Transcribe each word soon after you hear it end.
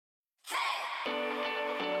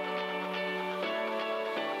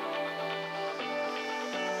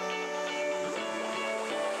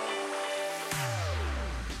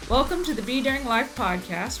Welcome to the Be Daring Life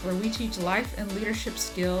podcast, where we teach life and leadership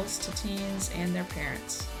skills to teens and their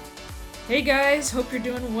parents. Hey guys, hope you're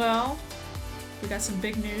doing well. We got some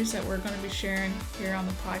big news that we're going to be sharing here on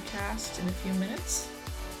the podcast in a few minutes.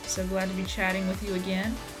 So glad to be chatting with you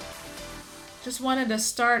again. Just wanted to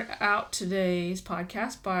start out today's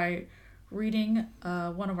podcast by reading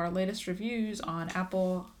one of our latest reviews on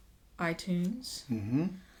Apple iTunes.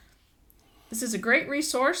 This is a great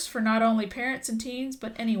resource for not only parents and teens,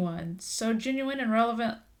 but anyone. So genuine and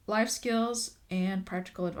relevant life skills and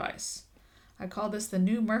practical advice. I call this the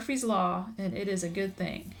new Murphy's Law, and it is a good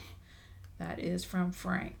thing. That is from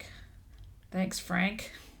Frank. Thanks,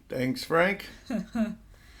 Frank. Thanks, Frank.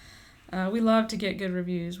 We love to get good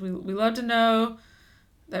reviews. We love to know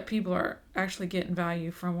that people are actually getting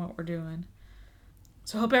value from what we're doing.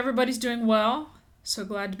 So hope everybody's doing well. So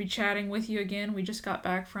glad to be chatting with you again. We just got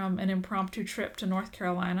back from an impromptu trip to North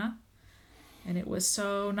Carolina, and it was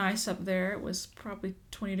so nice up there. It was probably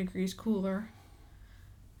 20 degrees cooler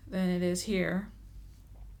than it is here.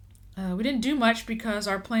 We didn't do much because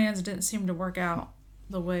our plans didn't seem to work out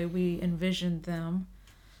the way we envisioned them.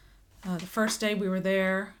 The first day we were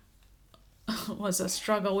there was a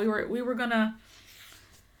struggle. We were gonna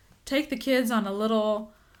take the kids on a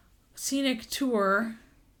little scenic tour.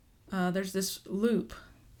 There's this loop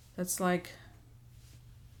that's like,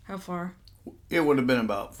 how far? It would have been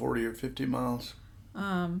about 40 or 50 miles.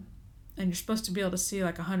 And you're supposed to be able to see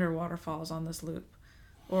like 100 waterfalls on this loop,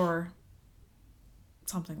 or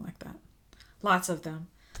something like that. Lots of them.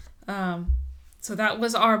 So that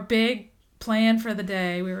was our big plan for the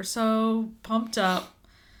day. We were so pumped up.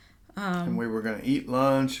 And we were going to eat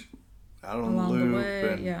lunch out on the loop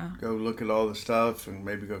and go look at all the stuff and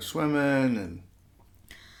maybe go swimming. And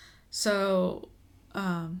so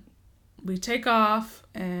we take off,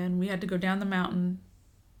 and we had to go down the mountain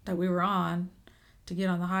that we were on to get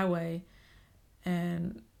on the highway.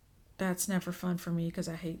 And that's never fun for me because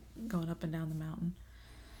I hate going up and down the mountain.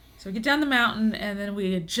 So we get down the mountain, and then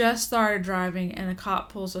we had just started driving, and a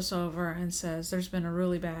cop pulls us over and says, there's been a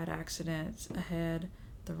really bad accident ahead.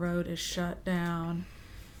 The road is shut down.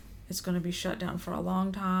 It's going to be shut down for a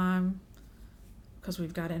long time because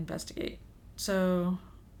we've got to investigate. So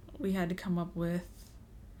we had to come up with,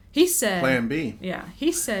 he said, Plan B. Yeah,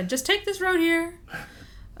 he said, just take this road here,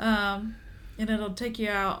 and it'll take you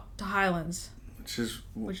out to Highlands.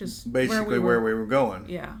 Which is basically where we were going.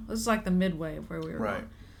 Yeah, this is like the midway of where we were right.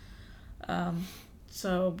 going.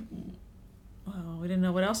 So we didn't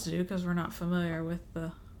know what else to do because we're not familiar with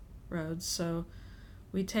the roads. So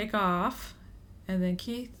we take off, and then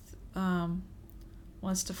Keith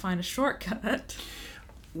wants to find a shortcut.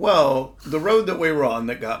 Well, the road that we were on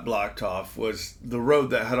that got blocked off was the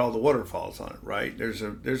road that had all the waterfalls on it, right? There's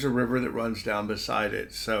a river that runs down beside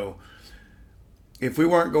it. So if we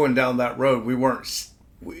weren't going down that road, we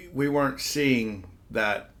weren't seeing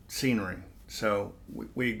that scenery. So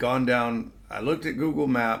we'd gone down. I looked at Google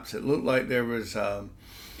Maps. It looked like there was a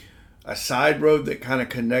side road that kind of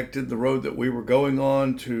connected the road that we were going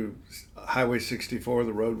on to Highway 64,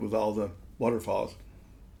 the road with all the waterfalls.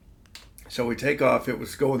 So we take off. It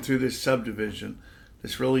was going through this subdivision,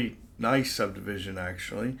 this really nice subdivision,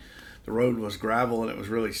 actually. The road was gravel, and it was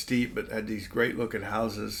really steep, but had these great looking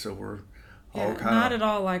houses. So we're all kind of... Not at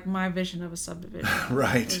all like my vision of a subdivision.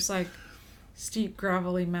 Right. It was like steep,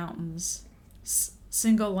 gravelly mountains,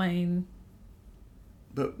 single lane.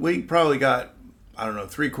 But we probably got, I don't know,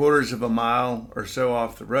 3/4 of a mile or so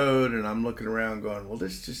off the road, and I'm looking around going, well, it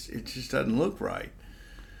just doesn't look right.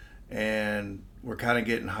 And we're kind of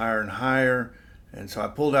getting higher and higher. And so I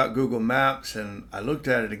pulled out Google Maps, and I looked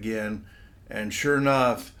at it again, and sure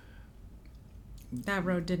enough, that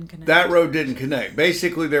road didn't connect.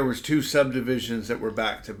 Basically, there was two subdivisions that were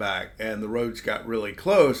back to back, and the roads got really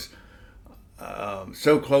close.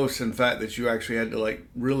 So close, in fact, that you actually had to like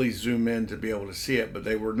really zoom in to be able to see it, but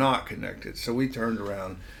they were not connected. So we turned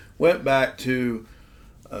around, went back to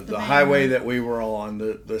the highway that we were on,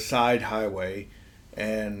 the side highway,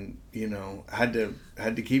 and had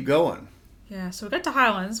to keep going. Yeah, so we got to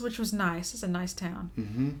Highlands, which was nice. It's a nice town.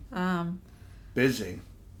 Mm-hmm. Busy.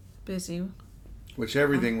 Which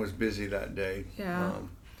everything was busy that day. Yeah.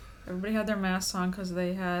 Everybody had their masks on because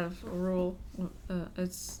they have a rule.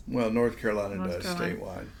 North Carolina does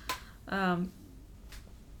statewide.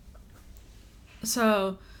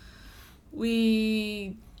 So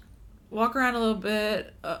we walk around a little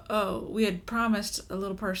bit. We had promised a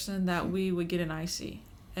little person that we would get an icy,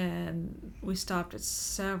 and we stopped at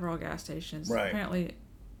several gas stations. Right. Apparently,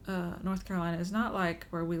 North Carolina is not like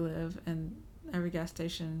where we live, and every gas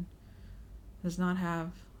station does not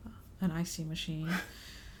have an icy machine.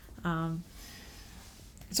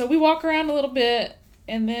 So we walk around a little bit,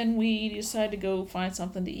 and then we decide to go find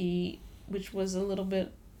something to eat, which was a little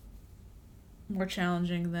bit more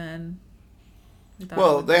challenging than we thought.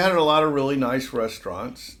 Well, they had a lot of really nice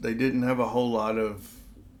restaurants. They didn't have a whole lot of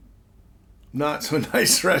not so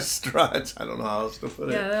nice restaurants. I don't know how else to put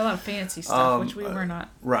it. Yeah, there are a lot of fancy stuff, which we were not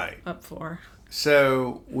right up for.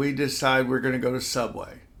 So we decide we're going to go to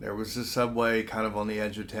Subway. There was a Subway kind of on the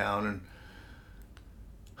edge of town, and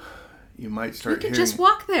you might start We could hearing, just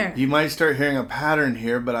walk there. you might start hearing a pattern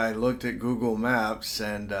here, but I looked at Google Maps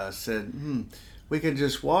and said, we could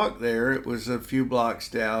just walk there. It was a few blocks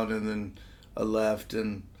down and then a left,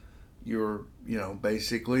 and you're,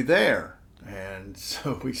 basically there. And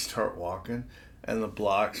so we start walking, and the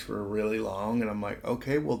blocks were really long, and I'm like,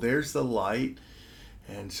 okay, well, there's the light.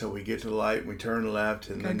 And so we get to the light, and we turn left,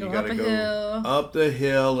 and then you got to go up the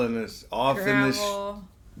hill, and it's off in this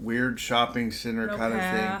weird shopping center kind of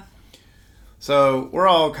thing. So we're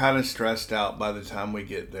all kind of stressed out by the time we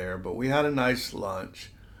get there, but we had a nice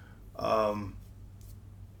lunch. Turn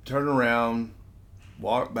around,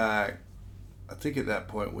 walk back. I think at that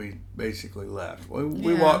point we basically left.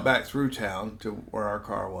 We walked back through town to where our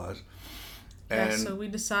car was. And so we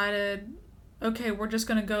decided, okay, we're just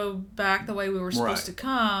going to go back the way we were supposed to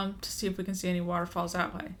come to see if we can see any waterfalls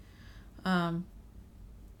that way. But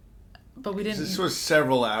we didn't. This was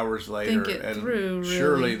several hours later, and through, really.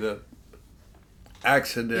 Surely the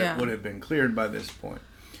accident would have been cleared by this point.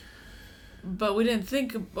 But we didn't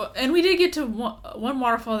think, and we did get to one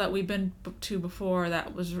waterfall that we've been to before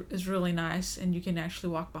that is really nice, and you can actually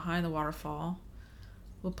walk behind the waterfall.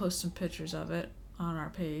 We'll post some pictures of it on our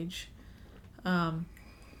page.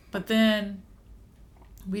 But then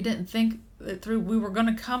we didn't think that we were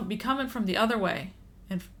going to be coming from the other way,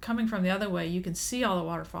 and coming from the other way, you can see all the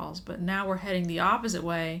waterfalls. But now we're heading the opposite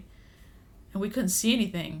way, and we couldn't see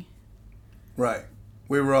anything. Right,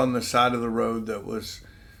 we were on the side of the road that was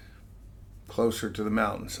closer to the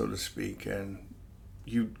mountain, so to speak, and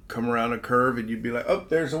you'd come around a curve and you'd be like, oh,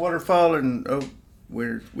 there's a waterfall, and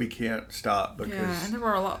we can't stop because and there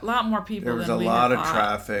were a lot more people. There was than a we lot had of thought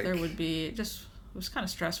traffic. There would be. It was kind of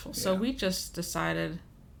stressful. So we just decided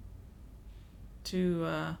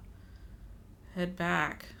to head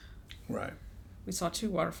back. Right. We saw 2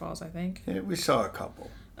 waterfalls, I think. Yeah, we saw a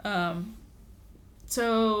couple.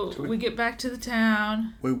 So we get back to the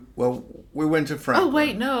town. We went to Franklin. Oh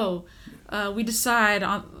wait, no. We decide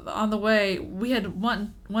on the way we had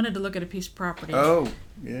wanted to look at a piece of property. Oh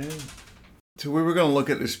yeah. So we were going to look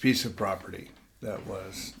at this piece of property that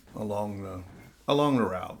was along the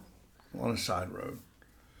route on a side road,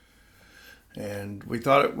 and we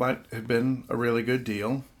thought it might have been a really good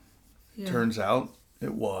deal. Yeah. Turns out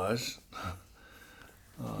it was.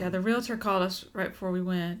 The realtor called us right before we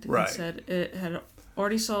went and said it had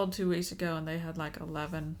already sold 2 weeks ago, and they had like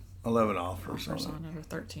 11 offers on it, or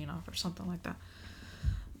 13 offers, something like that.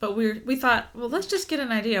 But we thought, well, let's just get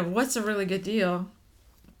an idea of what's a really good deal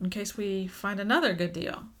in case we find another good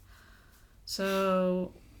deal.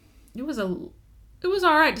 So it was all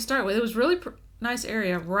right to start with. It was really nice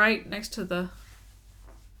area right next to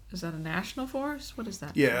is that a national forest? What is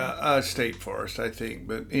that? Yeah, a state forest, I think.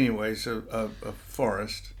 But anyways, a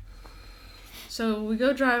forest. So we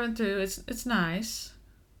go driving through. It's nice.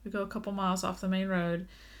 We go a couple miles off the main road,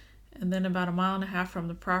 and then about 1.5 miles from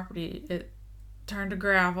the property, it turned to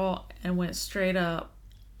gravel and went straight up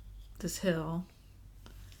this hill.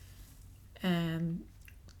 And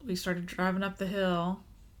we started driving up the hill.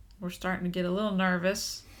 We're starting to get a little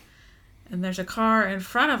nervous, and there's a car in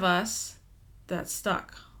front of us that's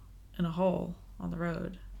stuck in a hole on the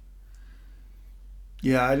road.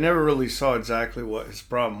 Yeah, I never really saw exactly what his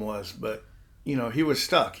problem was, but he was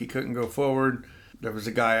stuck. He couldn't go forward. There was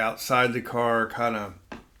a guy outside the car kind of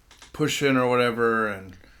pushing or whatever,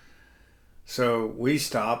 and so we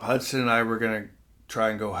stopped. Hudson and I were going to try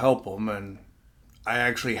and go help him, and I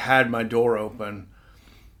actually had my door open,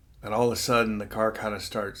 and all of a sudden the car kind of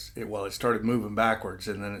it started moving backwards,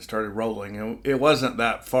 and then it started rolling, and it wasn't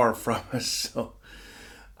that far from us, so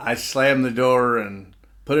I slammed the door and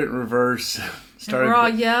put it in reverse. Started and we're all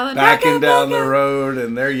yelling, backing down the road,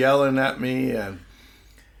 and they're yelling at me, and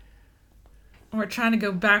we're trying to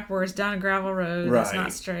go backwards down a gravel road that's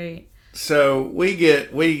not straight. So we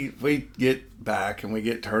get back and we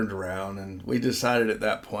get turned around, and we decided at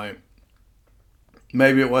that point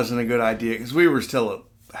maybe it wasn't a good idea because we were still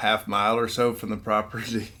a half mile or so from the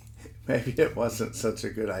property. Maybe it wasn't such a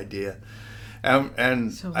good idea.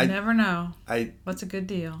 And so we never know. What's a good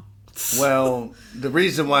deal? Well, the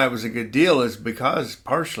reason why it was a good deal is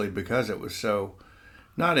partially because it was so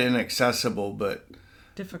not inaccessible, but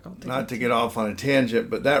difficult. Not to get off on a tangent,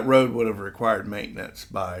 but that road would have required maintenance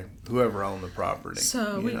by whoever owned the property.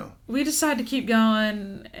 So we decided to keep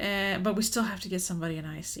going, but we still have to get somebody an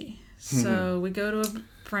icy. So we go to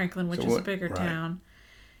Franklin, which is a bigger town,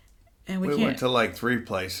 and we went to like 3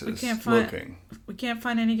 places looking. We can't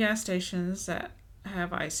find any gas stations that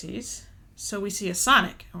have ices. So we see a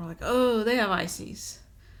Sonic, and we're like, oh, they have ices.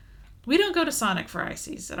 We don't go to Sonic for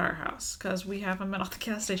ices at our house because we have them at all the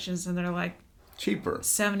gas stations, and they're like cheaper,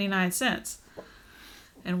 79 cents,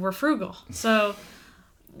 and we're frugal. So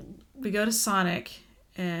we go to Sonic,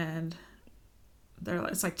 and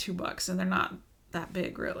it's like $2, and they're not that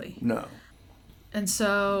big, really. No. And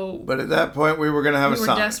so... But at that point, we were going to have a Sonic.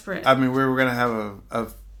 We were desperate. I mean, we were going to have a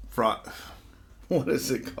what is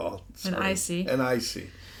it called? Sorry. An icy. An icy.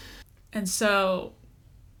 And so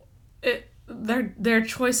their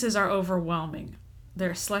choices are overwhelming.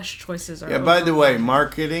 Their slush choices are overwhelming. By the way,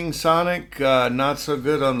 marketing Sonic, not so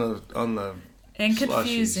good on the and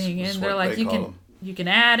confusing. Slushies, and they're like, you can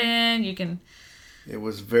add in, you can... It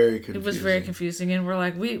was very confusing. It was very confusing, and we're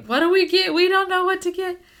like, what do we get? We don't know what to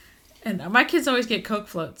get. And my kids always get Coke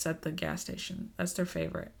floats at the gas station. That's their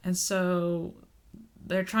favorite. And so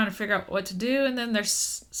they're trying to figure out what to do, and then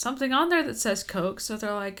there's something on there that says Coke, so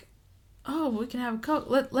they're like, oh, we can have a Coke.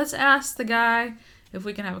 Let's ask the guy if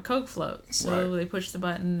we can have a Coke float. So they push the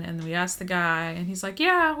button, and we ask the guy, and he's like,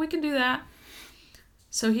 yeah, we can do that.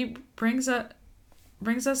 So he brings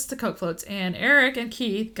us the Coke floats, and Eric and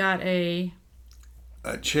Keith got a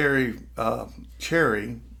cherry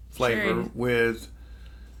flavor with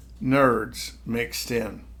Nerds mixed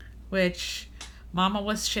in. Which Mama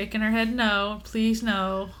was shaking her head no, please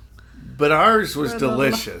no. But ours was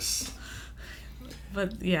delicious.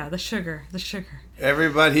 But yeah, the sugar.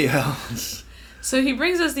 Everybody else. So he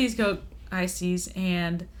brings us these Coke ices,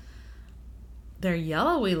 and they're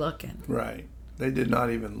yellowy looking. Right. They did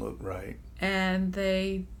not even look right. And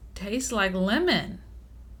they taste like lemon.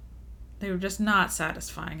 They were just not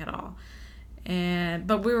satisfying at all.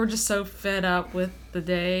 But we were just so fed up with the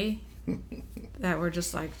day that we're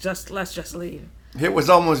just like, let's just leave. It was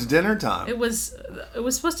almost dinner time. It was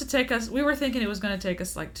supposed to take us, we were thinking it was going to take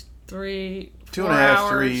us like 3, 4 2.5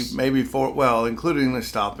 hours. 3, maybe 4, well, including the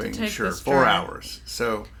stopping, sure, 4 hours.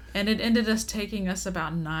 So. And it ended us taking us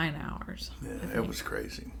about 9 hours. Yeah, it was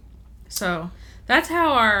crazy. So that's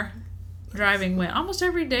how our driving went. Almost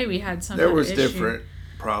every day we had some There was different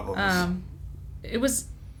problems. It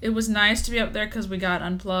was nice to be up there because we got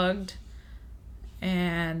unplugged,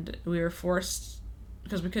 and we were forced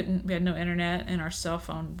because we had no internet, and our cell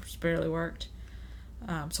phone barely worked.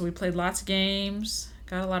 So we played lots of games,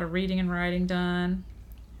 got a lot of reading and writing done.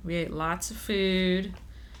 We ate lots of food.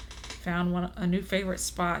 Found a new favorite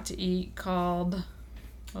spot to eat called,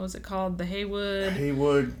 what was it called? The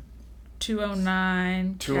Haywood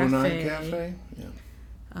 209 Cafe. Yeah.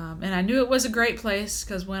 And I knew it was a great place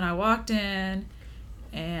because when I walked in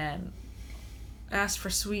and asked for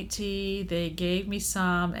sweet tea, they gave me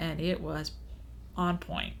some, and it was on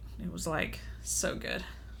point. It was like so good.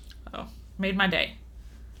 Oh, made my day.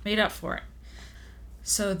 Made up for it.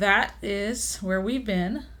 So that is where we've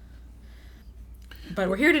been. But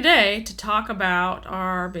we're here today to talk about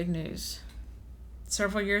our big news.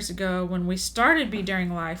 Several years ago, when we started Be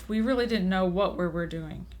Daring Life, we really didn't know what we were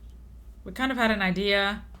doing. We kind of had an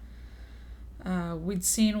idea. We'd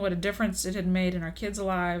seen what a difference it had made in our kids'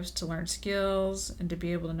 lives to learn skills and to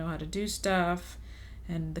be able to know how to do stuff,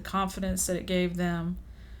 and the confidence that it gave them.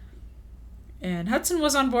 And Hudson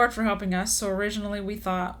was on board for helping us, so originally we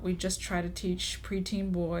thought we'd just try to teach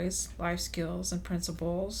preteen boys life skills and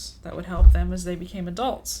principles that would help them as they became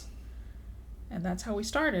adults. And that's how we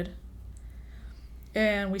started.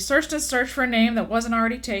 And we searched and searched for a name that wasn't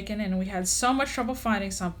already taken, and we had so much trouble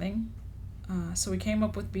finding something. So we came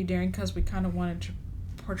up with Be Daring because we kind of wanted to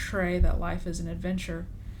portray that life is an adventure.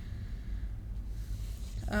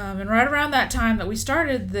 And right around that time that we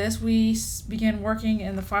started this, we began working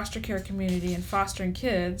in the foster care community and fostering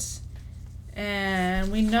kids.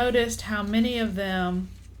 And we noticed how many of them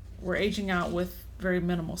were aging out with very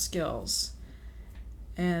minimal skills.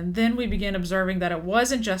 And then we began observing that it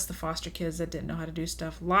wasn't just the foster kids that didn't know how to do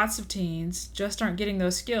stuff. Lots of teens just aren't getting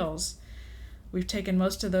those skills. We've taken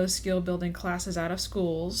most of those skill building classes out of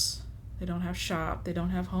schools. They don't have shop, they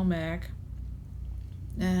don't have home ec.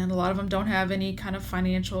 And a lot of them don't have any kind of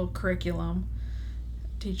financial curriculum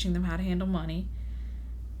teaching them how to handle money.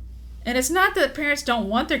 And it's not that parents don't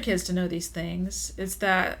want their kids to know these things. It's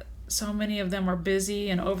that so many of them are busy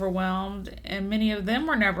and overwhelmed, and many of them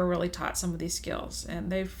were never really taught some of these skills, and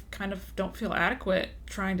they kind of don't feel adequate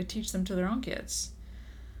trying to teach them to their own kids.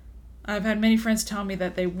 I've had many friends tell me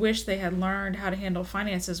that they wish they had learned how to handle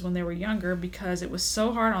finances when they were younger because it was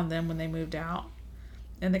so hard on them when they moved out,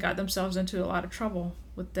 and they got themselves into a lot of trouble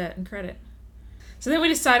with debt and credit. So then we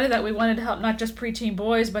decided that we wanted to help not just preteen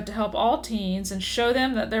boys, but to help all teens and show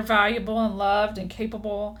them that they're valuable and loved and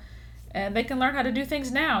capable, and they can learn how to do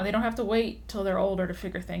things now. They don't have to wait till they're older to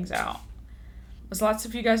figure things out. As lots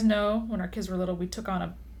of you guys know, when our kids were little, we took on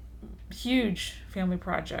a huge family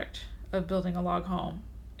project of building a log home,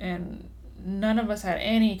 and none of us had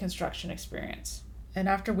any construction experience. And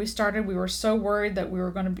after we started, we were so worried that we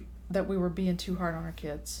were being too hard on our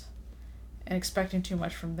kids and expecting too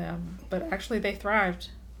much from them. But actually they thrived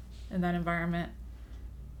in that environment.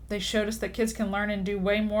 They showed us that kids can learn and do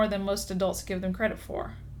way more than most adults give them credit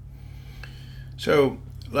for. So,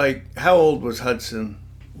 like, how old was Hudson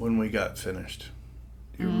when we got finished?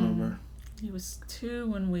 Do you remember? He was 2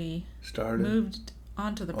 when we Started moved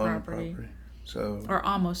onto the property. So, or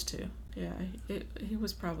almost 2. Yeah, he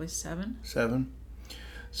was probably 7. 7.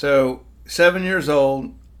 So 7 years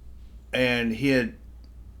old, and he had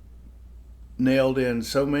nailed in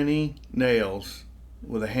so many nails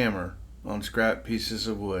with a hammer on scrap pieces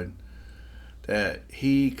of wood that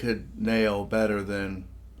he could nail better than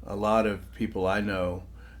a lot of people I know.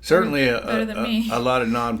 Certainly a lot of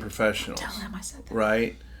non-professionals. Tell him I said that.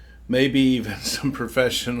 Right? Maybe even some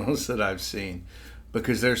professionals that I've seen,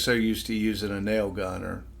 because they're so used to using a nail gun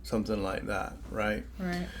or something like that, right?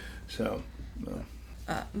 Right. So,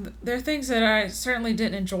 there are things that I certainly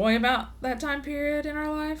didn't enjoy about that time period in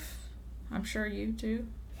our life. I'm sure you do.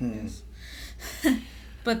 Yes.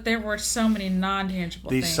 But there were so many non-tangible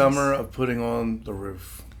things. The summer of putting on the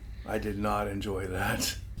roof, I did not enjoy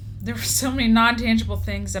that. There were so many non-tangible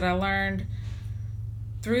things that I learned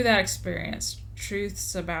through that experience.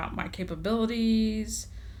 Truths about my capabilities,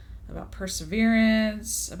 about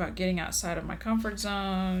perseverance, about getting outside of my comfort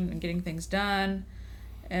zone and getting things done.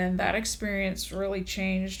 And that experience really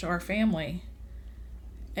changed our family.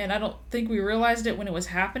 And I don't think we realized it when it was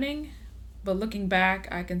happening, but looking back,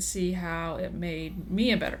 I can see how it made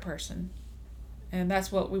me a better person. And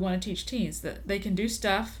that's what we want to teach teens, that they can do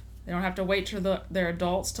stuff. They don't have to wait till they're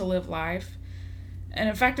adults to live life. And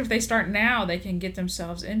in fact, if they start now, they can get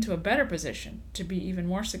themselves into a better position to be even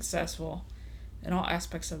more successful in all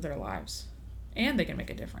aspects of their lives. And they can make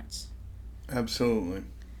a difference. Absolutely.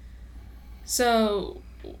 So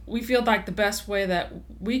we feel like the best way that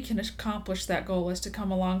we can accomplish that goal is to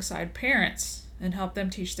come alongside parents and help them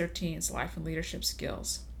teach their teens life and leadership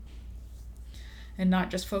skills. And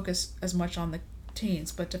not just focus as much on the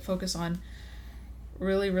teens, but to focus on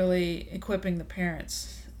really, really equipping the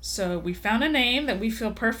parents. So we found a name that we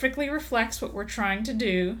feel perfectly reflects what we're trying to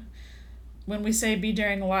do. When we say Be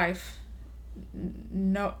Daring Life,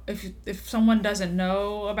 no, if someone doesn't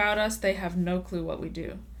know about us, they have no clue what we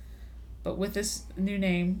do. But with this new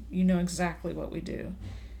name, you know exactly what we do.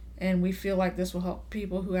 And we feel like this will help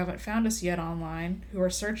people who haven't found us yet online, who are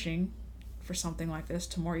searching for something like this,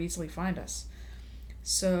 to more easily find us.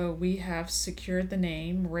 So we have secured the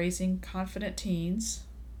name Raising Confident Teens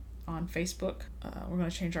on Facebook. We're going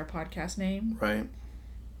to change our podcast name. Right.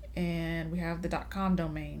 And we have the .com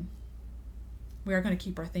domain. We are going to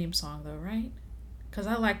keep our theme song, though, right? Because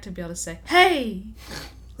I like to be able to say, hey!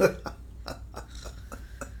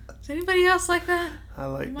 Is anybody else like that? I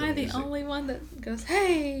like Am I the only one that goes,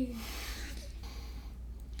 hey?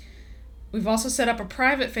 We've also set up a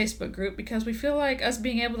private Facebook group because we feel like us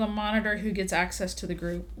being able to monitor who gets access to the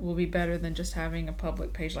group will be better than just having a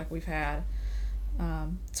public page like we've had.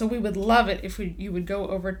 So we would love it if you would go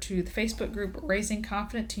over to the Facebook group Raising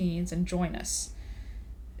Confident Teens and join us.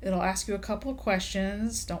 It'll ask you a couple of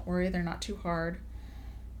questions. Don't worry, they're not too hard,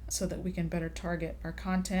 so that we can better target our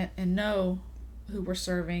content and know who we're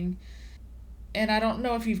serving. And I don't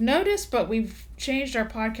know if you've noticed, but we've changed our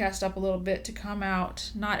podcast up a little bit to come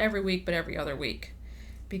out not every week, but every other week,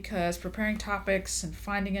 because preparing topics and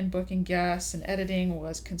finding and booking guests and editing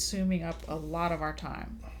was consuming up a lot of our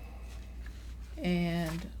time.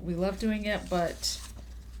 And we love doing it, but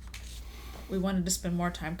we wanted to spend more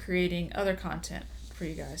time creating other content for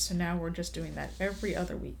you guys. So now we're just doing that every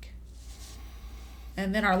other week.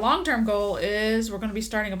 And then our long-term goal is we're going to be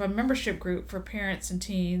starting up a membership group for parents and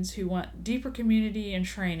teens who want deeper community and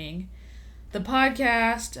training. The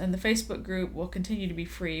podcast and the Facebook group will continue to be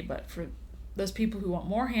free, but for those people who want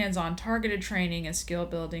more hands-on targeted training and skill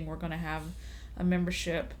building, we're going to have a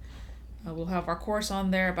membership. We'll have our course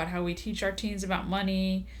on there about how we teach our teens about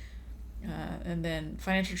money, and then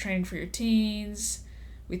financial training for your teens.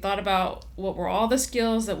 We thought about what were all the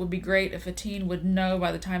skills that would be great if a teen would know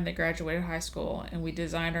by the time they graduated high school, and we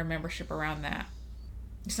designed our membership around that.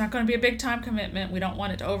 It's not going to be a big time commitment. We don't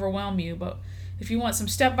want it to overwhelm you, but if you want some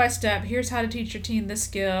step-by-step, here's how to teach your teen this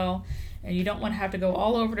skill, and you don't want to have to go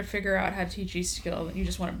all over to figure out how to teach each skill, you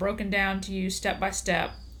just want it broken down to you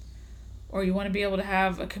step-by-step, or you want to be able to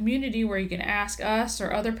have a community where you can ask us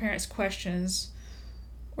or other parents questions,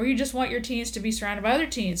 or you just want your teens to be surrounded by other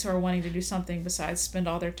teens who are wanting to do something besides spend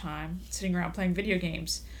all their time sitting around playing video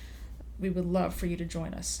games, we would love for you to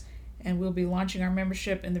join us. And we'll be launching our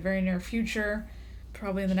membership in the very near future,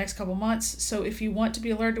 probably in the next couple months. So if you want to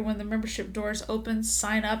be alerted when the membership doors open,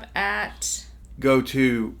 sign up at... Go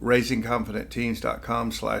to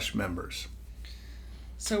raisingconfidentteens.com/members.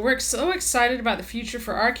 So we're so excited about the future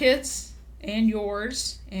for our kids and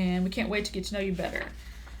yours, and we can't wait to get to know you better.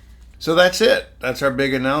 So that's it. That's our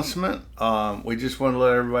big announcement. We just want to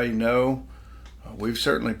let everybody know we've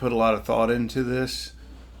certainly put a lot of thought into this,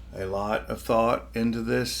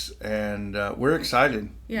 and we're excited.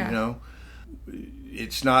 Yeah. You know,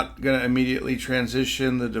 it's not going to immediately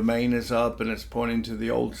transition. The domain is up and it's pointing to the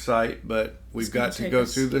old site, but we've got to go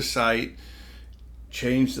through the site,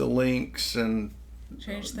 change the links, and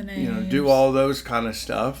change the names. You know, do all those kind of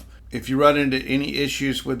stuff. If you run into any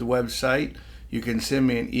issues with the website, you can send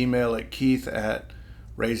me an email at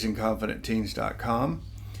keith@raisingconfidentteens.com.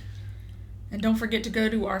 And don't forget to go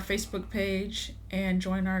to our Facebook page and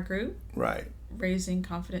join our group. Right. Raising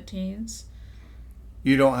Confident Teens.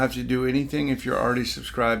 You don't have to do anything if you're already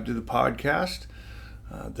subscribed to the podcast.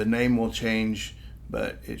 The name will change,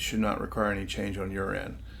 but it should not require any change on your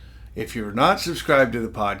end. If you're not subscribed to the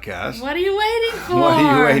podcast... What are you waiting for? What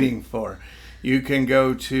are you waiting for? You can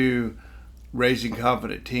go to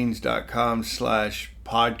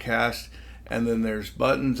raisingconfidentteens.com/podcast, and then there's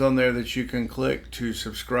buttons on there that you can click to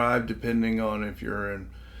subscribe, depending on if you're in,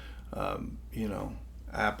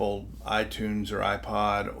 Apple, iTunes, or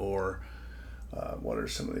iPod, or what are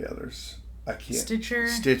some of the others? I can't.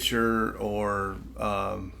 Stitcher, or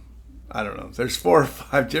I don't know. There's 4 or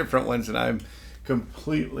 5 different ones, and I'm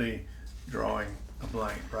completely drawing a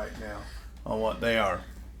blank right now on what they are.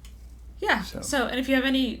 Yeah. So, and if you have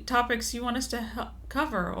any topics you want us to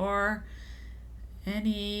cover, or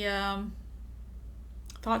any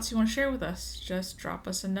thoughts you want to share with us, just drop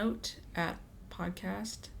us a note at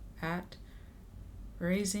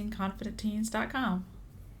podcast@raisingconfidentteens.com.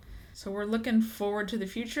 So we're looking forward to the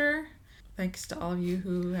future. Thanks to all of you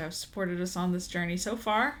who have supported us on this journey so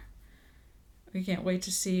far. We can't wait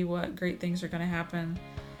to see what great things are going to happen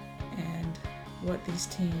and what these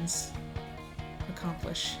teens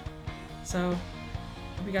accomplish. So,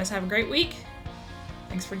 hope you guys have a great week.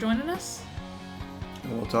 Thanks for joining us.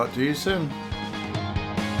 And we'll talk to you soon.